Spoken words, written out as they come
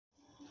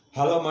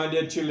Hello my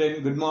dear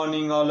children, good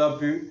morning all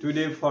of you.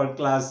 Today for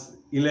class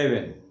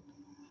 11,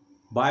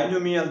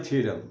 Binomial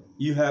theorem.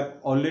 You have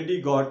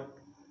already got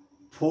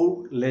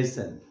 4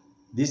 lessons.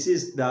 This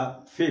is the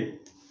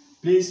 5th.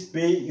 Please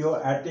pay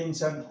your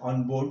attention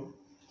on board.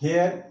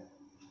 Here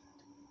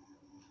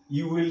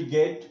you will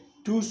get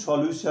 2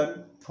 solutions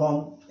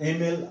from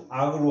ML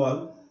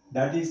Agarwal,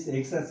 that is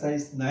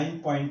exercise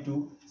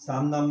 9.2,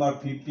 sum number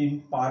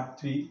 15, part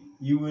 3.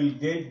 You will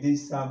get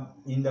this sum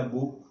in the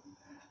book.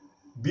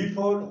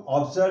 Before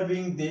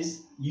observing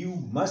this, you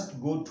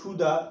must go to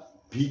the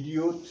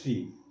video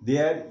 3.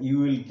 There you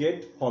will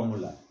get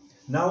formula.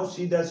 Now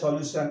see the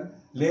solution.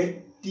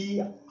 Let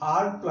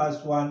TR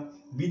plus 1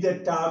 be the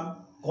term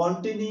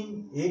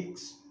containing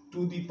x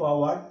to the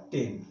power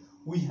 10.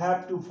 We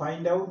have to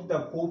find out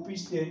the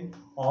coefficient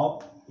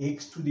of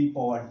x to the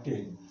power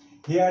 10.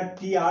 Here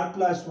TR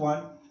plus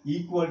 1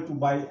 equal to,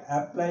 by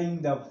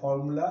applying the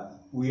formula,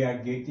 we are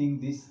getting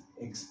this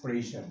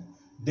expression.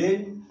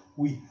 Then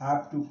we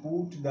have to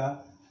put the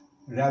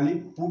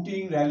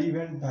putting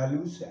relevant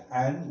values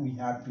and we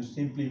have to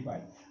simplify.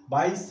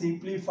 By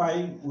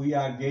simplifying, we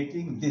are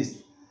getting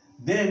this.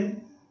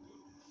 Then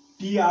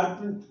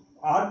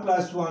R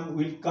plus 1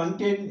 will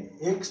contain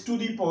x to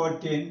the power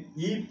 10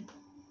 if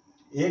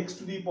x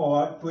to the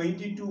power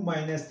 22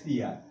 minus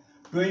 3r.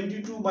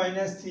 22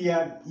 minus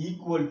 3r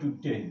equal to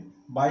 10.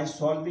 By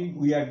solving,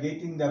 we are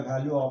getting the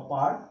value of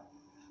r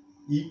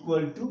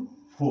equal to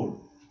 4.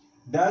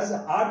 Thus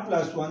r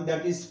plus 1,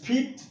 that is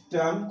 5th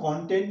term,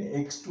 contain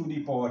x to the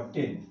power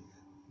 10.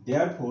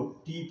 Therefore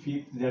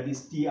t5th, that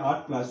is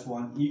tr plus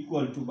 1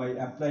 equal to, by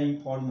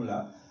applying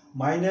formula,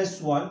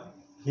 minus 1.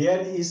 Here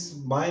is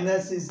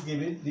minus is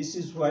given. This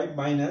is why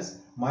minus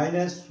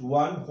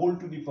 1 whole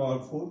to the power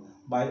 4.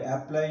 By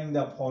applying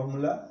the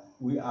formula,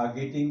 we are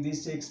getting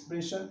this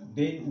expression.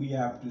 Then we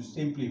have to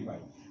simplify.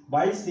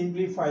 By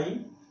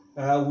simplifying,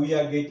 we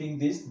are getting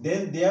this.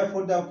 Then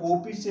therefore the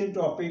coefficient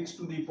of x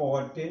to the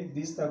power 10,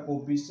 this is the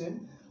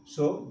coefficient.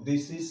 So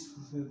this is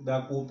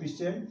the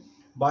coefficient.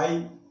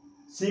 By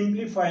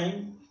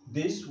simplifying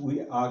this,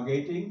 we are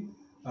getting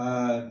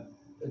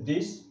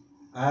this,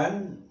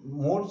 and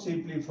more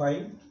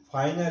simplifying,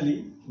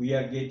 finally we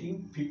are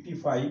getting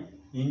 55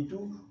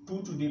 into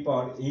 2 to the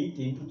power 8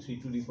 into 3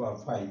 to the power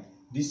 5.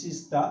 This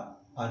is the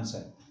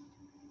answer.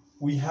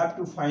 We have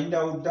to find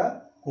out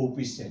the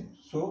coefficient.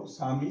 So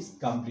sum is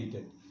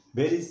completed.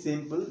 Very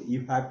simple.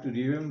 You have to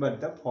remember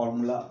the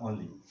formula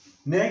only.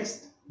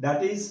 Next,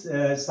 that is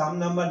sum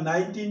number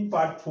 19,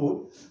 part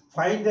 4.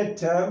 Find the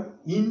term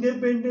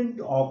independent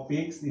of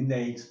x in the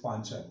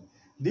expansion.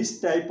 This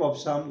type of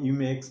sum you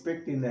may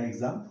expect in the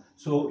exam.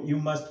 So you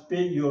must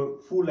pay your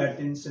full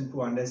attention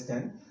to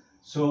understand.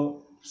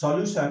 So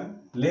solution,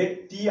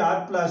 let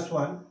TR plus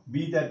 1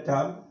 be the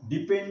term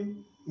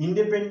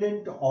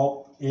independent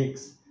of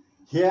x.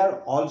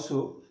 Here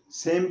also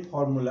same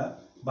formula.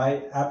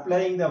 By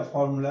applying the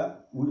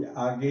formula, we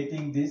are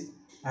getting this,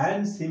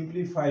 and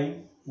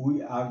simplifying,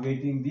 we are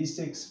getting this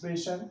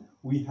expression.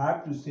 We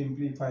have to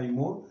simplify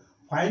more.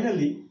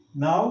 Finally,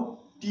 now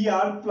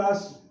TR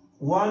plus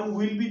 1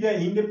 will be the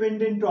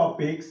independent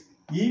of x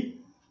if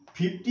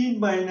 15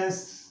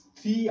 minus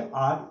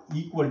 3r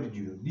equal to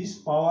 0. This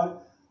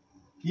power,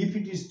 if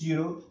it is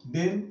 0,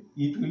 then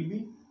it will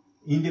be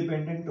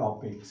independent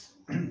of x.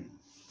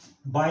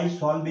 By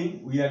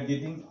solving, we are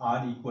getting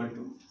r equal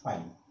to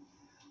 5.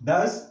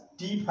 Thus,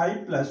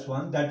 T5 plus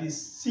 1, that is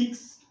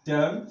 6th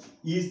term,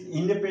 is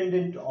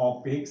independent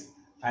of x,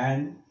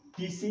 and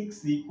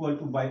T6 equal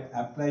to, by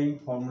applying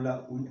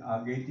formula, we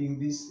are getting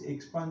this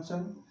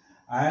expansion,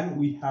 and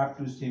we have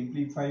to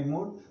simplify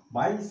more.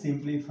 By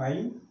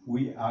simplifying,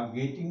 we are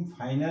getting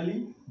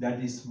finally, that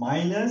is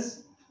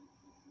minus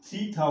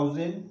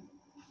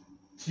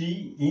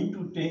 3003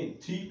 into 3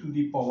 to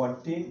the power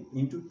 10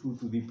 into 2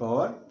 to the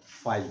power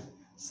 5.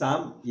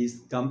 Sum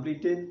is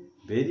completed.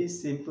 Very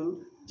simple.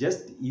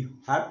 Just you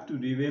have to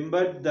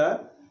remember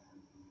the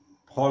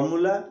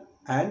formula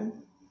and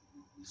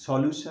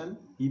solution.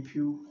 If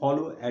you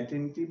follow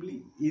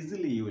attentively,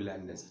 easily you will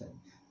understand.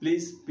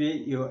 Please pay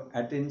your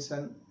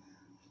attention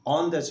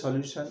on the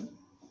solution.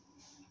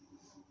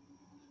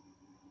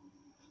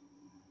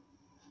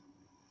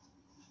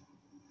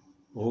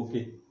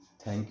 Okay.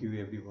 Thank you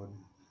everyone.